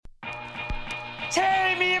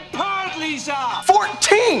Tear me apart, Lisa!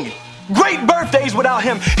 14! Great birthdays without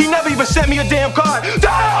him. He never even sent me a damn card. The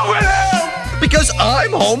hell with him! Because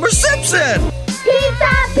I'm Homer Simpson!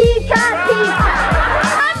 Pizza, pizza, pizza!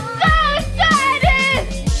 I'm so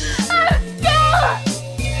excited! I'm so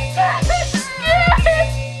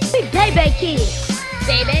scared! Baby kiss!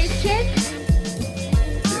 Baby kiss?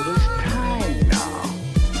 It was time now.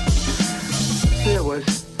 There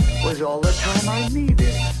was all the time I needed.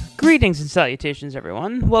 Greetings and salutations,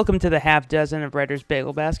 everyone. Welcome to the half dozen of Writer's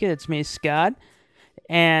Bagel Basket. It's me, Scott,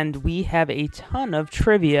 and we have a ton of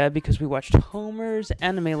trivia because we watched Homer's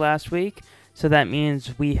Enemy last week, so that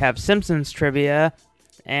means we have Simpsons trivia,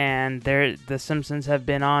 and the Simpsons have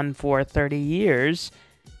been on for 30 years,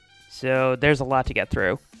 so there's a lot to get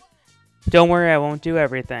through. Don't worry, I won't do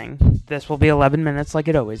everything. This will be 11 minutes like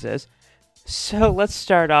it always is. So let's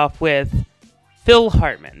start off with Phil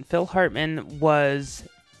Hartman. Phil Hartman was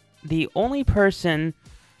the only person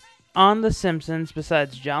on The Simpsons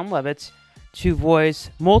besides John Lovitz to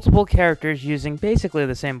voice multiple characters using basically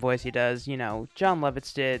the same voice he does. You know, John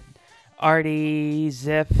Lovitz did Artie,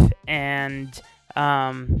 Ziff, and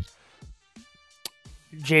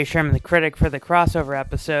Jay Sherman the Critic for the crossover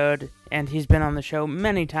episode, and he's been on the show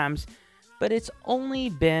many times, but it's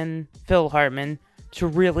only been Phil Hartman to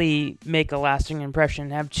really make a lasting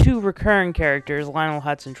impression, have two recurring characters, Lionel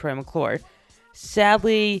Hutz and Troy McClure.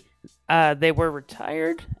 Sadly, they were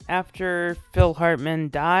retired after Phil Hartman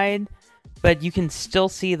died, but you can still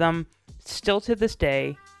see them, still to this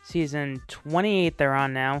day. Season 28 they're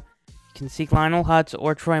on now. You can see Lionel Hutz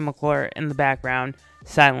or Troy McClure in the background,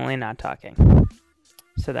 silently not talking.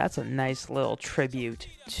 So that's a nice little tribute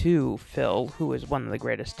to Phil, who is one of the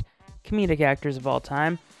greatest comedic actors of all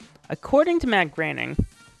time. According to Matt Groening,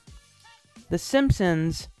 The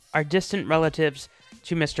Simpsons are distant relatives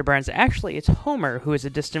to Mr. Burns. Actually, it's Homer who is a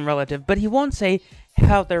distant relative, but he won't say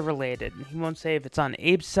how they're related. He won't say if it's on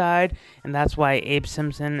Abe's side, and that's why Abe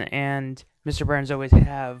Simpson and Mr. Burns always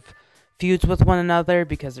have feuds with one another,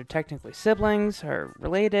 because they're technically siblings or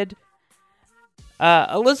related.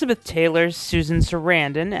 Elizabeth Taylor, Susan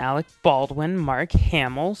Sarandon, Alec Baldwin, Mark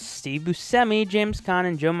Hamill, Steve Buscemi, James Caan,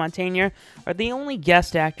 and Joe Mantegna are the only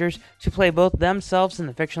guest actors to play both themselves and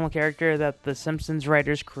the fictional character that the Simpsons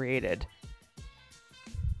writers created.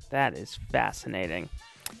 That is fascinating.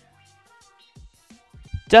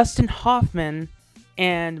 Dustin Hoffman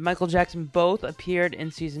and Michael Jackson both appeared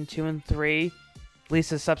in Season 2 and 3.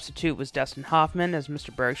 Lisa's substitute was Dustin Hoffman as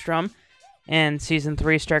Mr. Bergstrom. And Season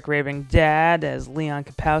 3 Stark Raving Dad as Leon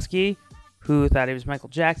Kapowski, who thought he was Michael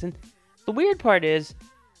Jackson. The weird part is,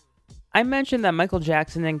 I mentioned that Michael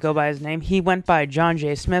Jackson didn't go by his name. He went by John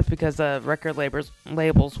J. Smith because the record labels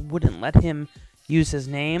wouldn't let him use his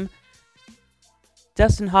name.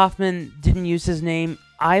 Dustin Hoffman didn't use his name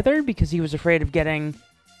either because he was afraid of getting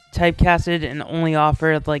typecasted and only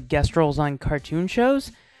offered guest roles on cartoon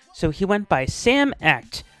shows. So he went by Sam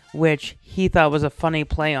Echt, which he thought was a funny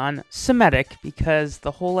play on Semitic, because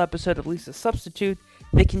the whole episode of Lisa's Substitute,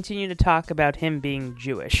 they continue to talk about him being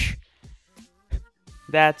Jewish.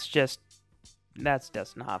 That's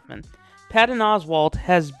Dustin Hoffman. Patton Oswalt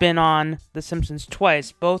has been on The Simpsons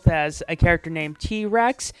twice, both as a character named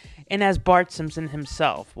T-Rex and as Bart Simpson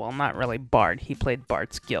himself. Well, not really Bart, he played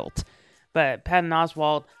Bart's guilt. But Patton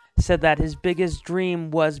Oswalt said that his biggest dream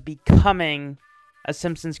was becoming a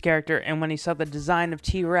Simpsons character, and when he saw the design of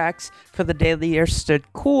T-Rex for the day the Earth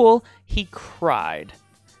stood cool, he cried.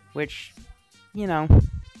 Which, you know,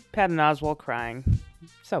 Patton Oswalt crying.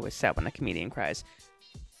 It's always sad when a comedian cries.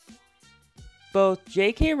 Both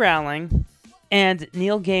J.K. Rowling and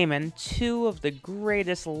Neil Gaiman, two of the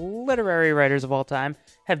greatest literary writers of all time,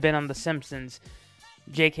 have been on The Simpsons.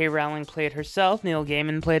 J.K. Rowling played herself, Neil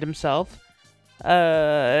Gaiman played himself.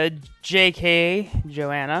 J.K.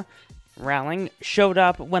 Joanna Rowling showed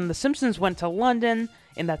up when The Simpsons went to London.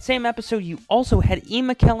 In that same episode, you also had Ian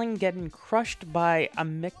McKellen getting crushed by a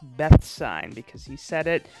Macbeth sign because he said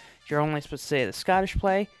it. You're only supposed to say the Scottish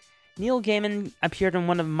play. Neil Gaiman appeared in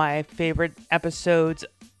one of my favorite episodes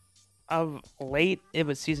of late. It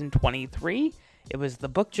was season 23. It was The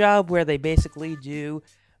Book Job, where they basically do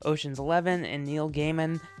Ocean's 11, and Neil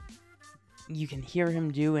Gaiman, you can hear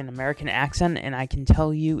him do an American accent, and I can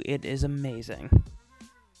tell you it is amazing.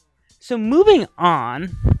 So moving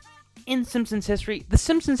on, in Simpsons history, The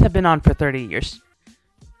Simpsons have been on for 30 years,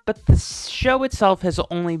 but the show itself has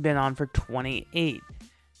only been on for 28.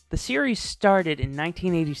 The series started in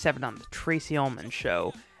 1987 on The Tracy Ullman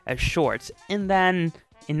Show as shorts, and then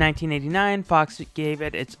in 1989, Fox gave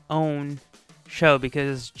it its own show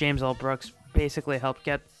because James L. Brooks basically helped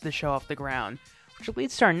get the show off the ground, which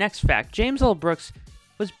leads to our next fact. James L. Brooks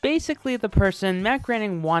was basically the person Matt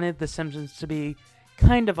Groening wanted The Simpsons to be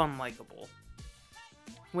kind of unlikable.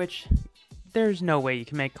 Which, there's no way you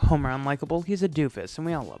can make Homer unlikable. He's a doofus, and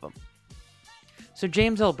we all love him. So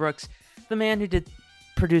James L. Brooks, the man who did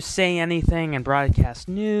produce Say Anything and Broadcast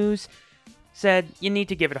News, said, you need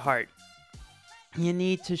to give it heart. You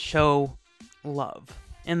need to show love.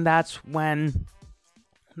 And that's when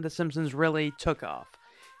The Simpsons really took off.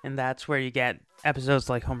 And that's where you get episodes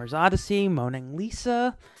like Homer's Odyssey, Moaning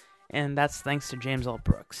Lisa, and that's thanks to James L.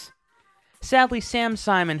 Brooks. Sadly, Sam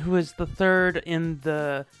Simon, who is the third in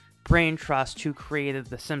the brain trust who created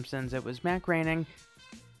The Simpsons, it was Matt Groening,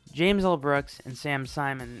 James L. Brooks, and Sam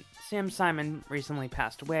Simon. Sam Simon recently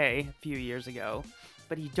passed away a few years ago,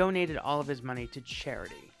 but he donated all of his money to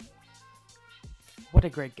charity. What a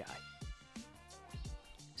great guy.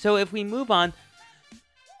 So if we move on,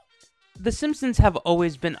 The Simpsons have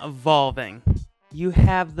always been evolving. You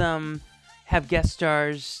have them have guest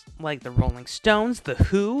stars like the Rolling Stones, The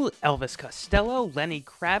Who, Elvis Costello, Lenny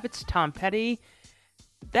Kravitz, Tom Petty.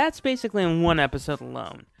 That's basically in one episode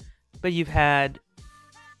alone. But you've had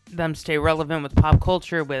them stay relevant with pop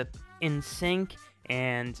culture with NSYNC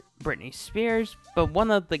and Britney Spears. But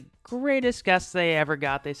one of the greatest guests they ever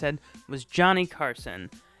got, they said, was Johnny Carson.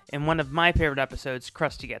 In one of my favorite episodes,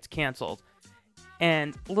 Krusty Gets Canceled.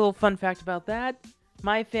 And a little fun fact about that,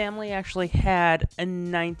 my family actually had a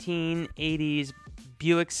 1980s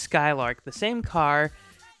Buick Skylark, the same car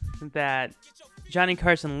that Johnny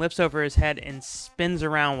Carson lifts over his head and spins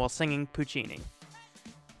around while singing Puccini.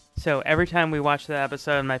 So every time we watched that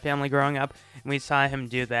episode, my family growing up, and we saw him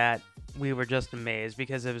do that, we were just amazed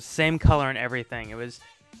because it was the same color and everything. It was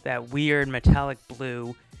that weird metallic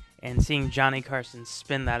blue, and seeing Johnny Carson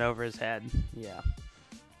spin that over his head, yeah.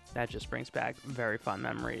 That just brings back very fun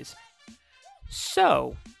memories.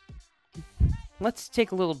 So, let's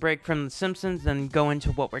take a little break from The Simpsons and go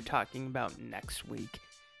into what we're talking about next week.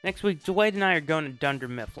 Next week, Dwight and I are going to Dunder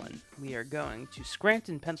Mifflin. We are going to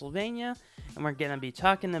Scranton, Pennsylvania, and we're going to be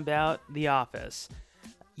talking about The Office.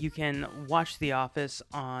 You can watch The Office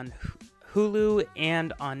on Hulu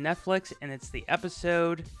and on Netflix, and it's the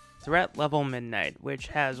episode Threat Level Midnight, which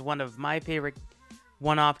has one of my favorite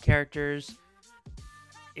one-off characters.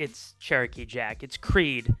 It's Cherokee Jack. It's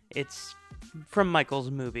Creed. It's from Michael's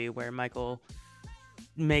movie, where Michael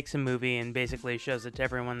makes a movie and basically shows it to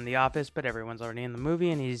everyone in the office, but everyone's already in the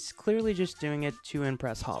movie, and he's clearly just doing it to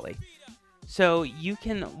impress Holly. So you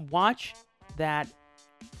can watch that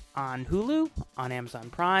on Hulu, on Amazon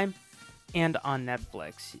Prime, and on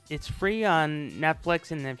Netflix. It's free on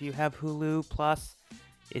Netflix, and if you have Hulu Plus,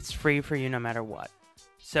 it's free for you no matter what.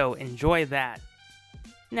 So enjoy that.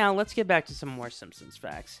 Now, let's get back to some more Simpsons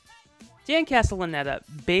facts. Dan Castellaneta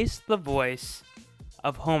based the voice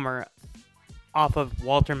of Homer off of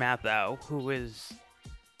Walter Matthau, who is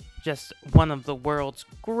just one of the world's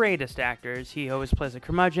greatest actors. He always plays a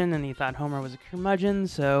curmudgeon, and he thought Homer was a curmudgeon,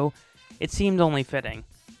 so it seemed only fitting.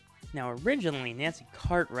 Now, originally, Nancy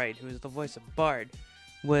Cartwright, who is the voice of Bart,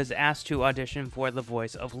 was asked to audition for the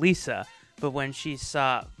voice of Lisa, but when she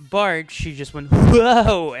saw Bart, she just went,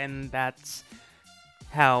 whoa, and that's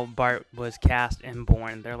how Bart was cast and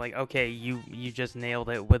born. They're like, okay, you just nailed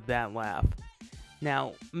it with that laugh.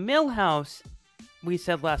 Now, Milhouse, we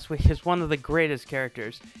said last week, is one of the greatest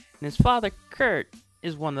characters, and his father, Kurt,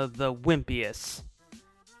 is one of the wimpiest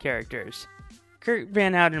characters. Kurt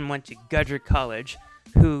Van Houten went to Gudger College,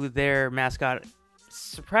 who their mascot,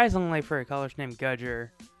 surprisingly for a college named Gudger,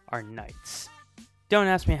 are knights. Don't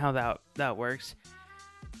ask me how that works.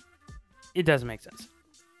 It doesn't make sense.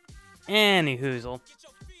 Any hoozle.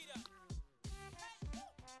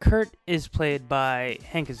 Kurt is played by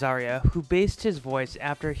Hank Azaria, who based his voice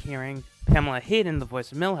after hearing Pamela Hayden, the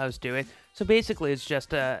voice of Milhouse, do it. So basically, it's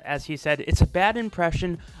just as he said, it's a bad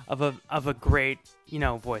impression of a great,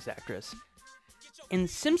 voice actress. In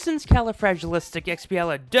Simpsons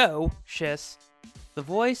Califragilisticexpialidocious, the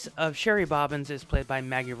voice of Sherry Bobbins is played by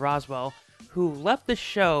Maggie Roswell, who left the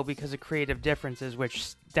show because of creative differences, which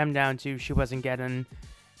stemmed down to she wasn't getting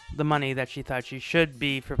the money that she thought she should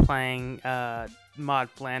be for playing Maude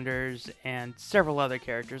Flanders and several other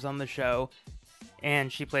characters on the show,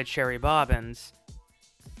 and she played Sherry Bobbins.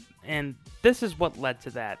 And this is what led to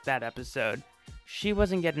that episode. She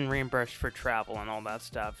wasn't getting reimbursed for travel and all that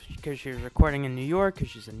stuff because she was recording in New York, because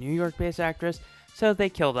she's a New York-based actress, so they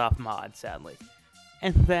killed off Maude, sadly.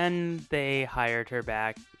 And then they hired her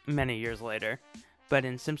back many years later. But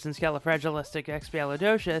in Simpsons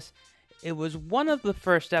Califragilisticexpialidocious, it was one of the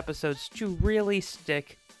first episodes to really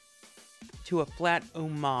stick to a flat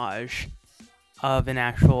homage of an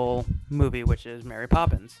actual movie, which is Mary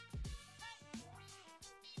Poppins.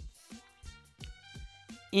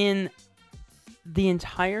 In the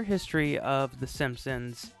entire history of The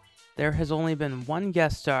Simpsons, there has only been one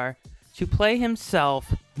guest star to play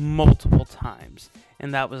himself multiple times,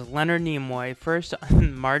 and that was Leonard Nimoy, first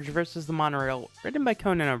on Marge vs. the Monorail, written by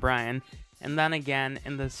Conan O'Brien, and then again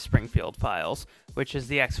in the Springfield Files, which is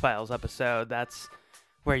the X-Files episode. That's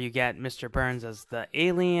where you get Mr. Burns as the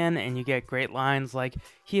alien, and you get great lines like,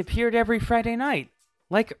 he appeared every Friday night,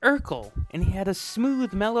 like Urkel, and he had a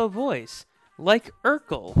smooth, mellow voice, like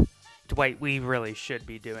Urkel. Dwight, we really should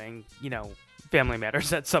be doing, Family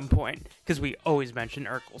Matters at some point, because we always mention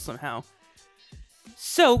Urkel somehow.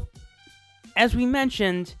 So, as we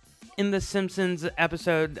mentioned in the Simpsons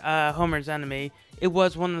episode, Homer's Enemy, it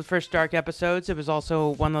was one of the first dark episodes. It was also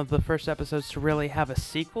one of the first episodes to really have a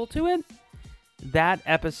sequel to it. That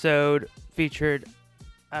episode featured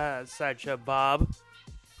Sideshow Bob,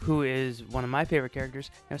 who is one of my favorite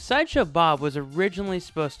characters. Now, Sideshow Bob was originally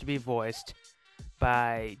supposed to be voiced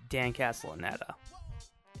by Dan Castellaneta,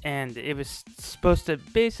 and it was supposed to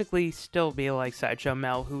basically still be like Sideshow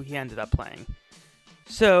Mel, who he ended up playing.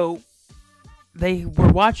 So, they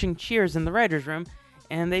were watching Cheers in the writer's room,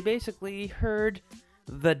 and they basically heard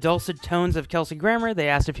the dulcet tones of Kelsey Grammer. They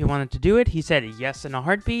asked if he wanted to do it. He said yes in a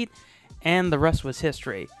heartbeat, and the rest was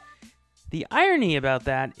history. The irony about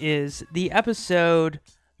that is the episode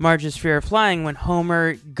Marge's Fear of Flying, when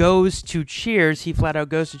Homer goes to Cheers, he flat out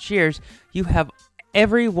goes to Cheers, you have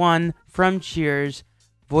everyone from Cheers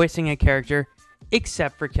voicing a character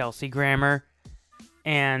except for Kelsey Grammer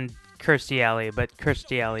and Kirstie Alley, but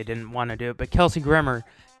Kirstie Alley didn't want to do it, but Kelsey Grammer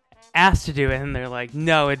asked to do it, and they're like,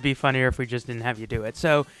 no, it'd be funnier if we just didn't have you do it.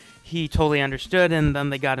 So he totally understood, and then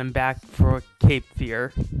they got him back for Cape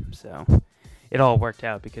Fear. So it all worked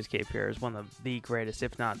out because Cape Fear is one of the greatest,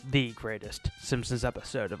 if not the greatest, Simpsons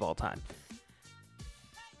episode of all time.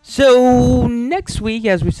 So next week,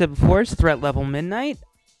 as we said before, is Threat Level Midnight.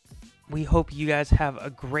 We hope you guys have a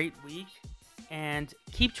great week, and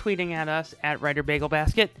keep tweeting at us at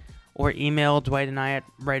WriterBagelBasket, or email Dwight and I at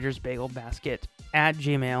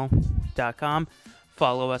writersbagelbasket@gmail.com.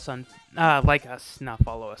 Follow us on, like us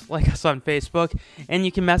on Facebook, and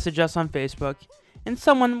you can message us on Facebook, and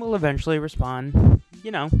someone will eventually respond,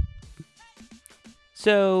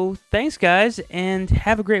 So, thanks guys, and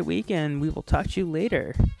have a great week, and we will talk to you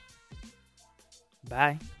later.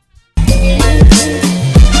 Bye.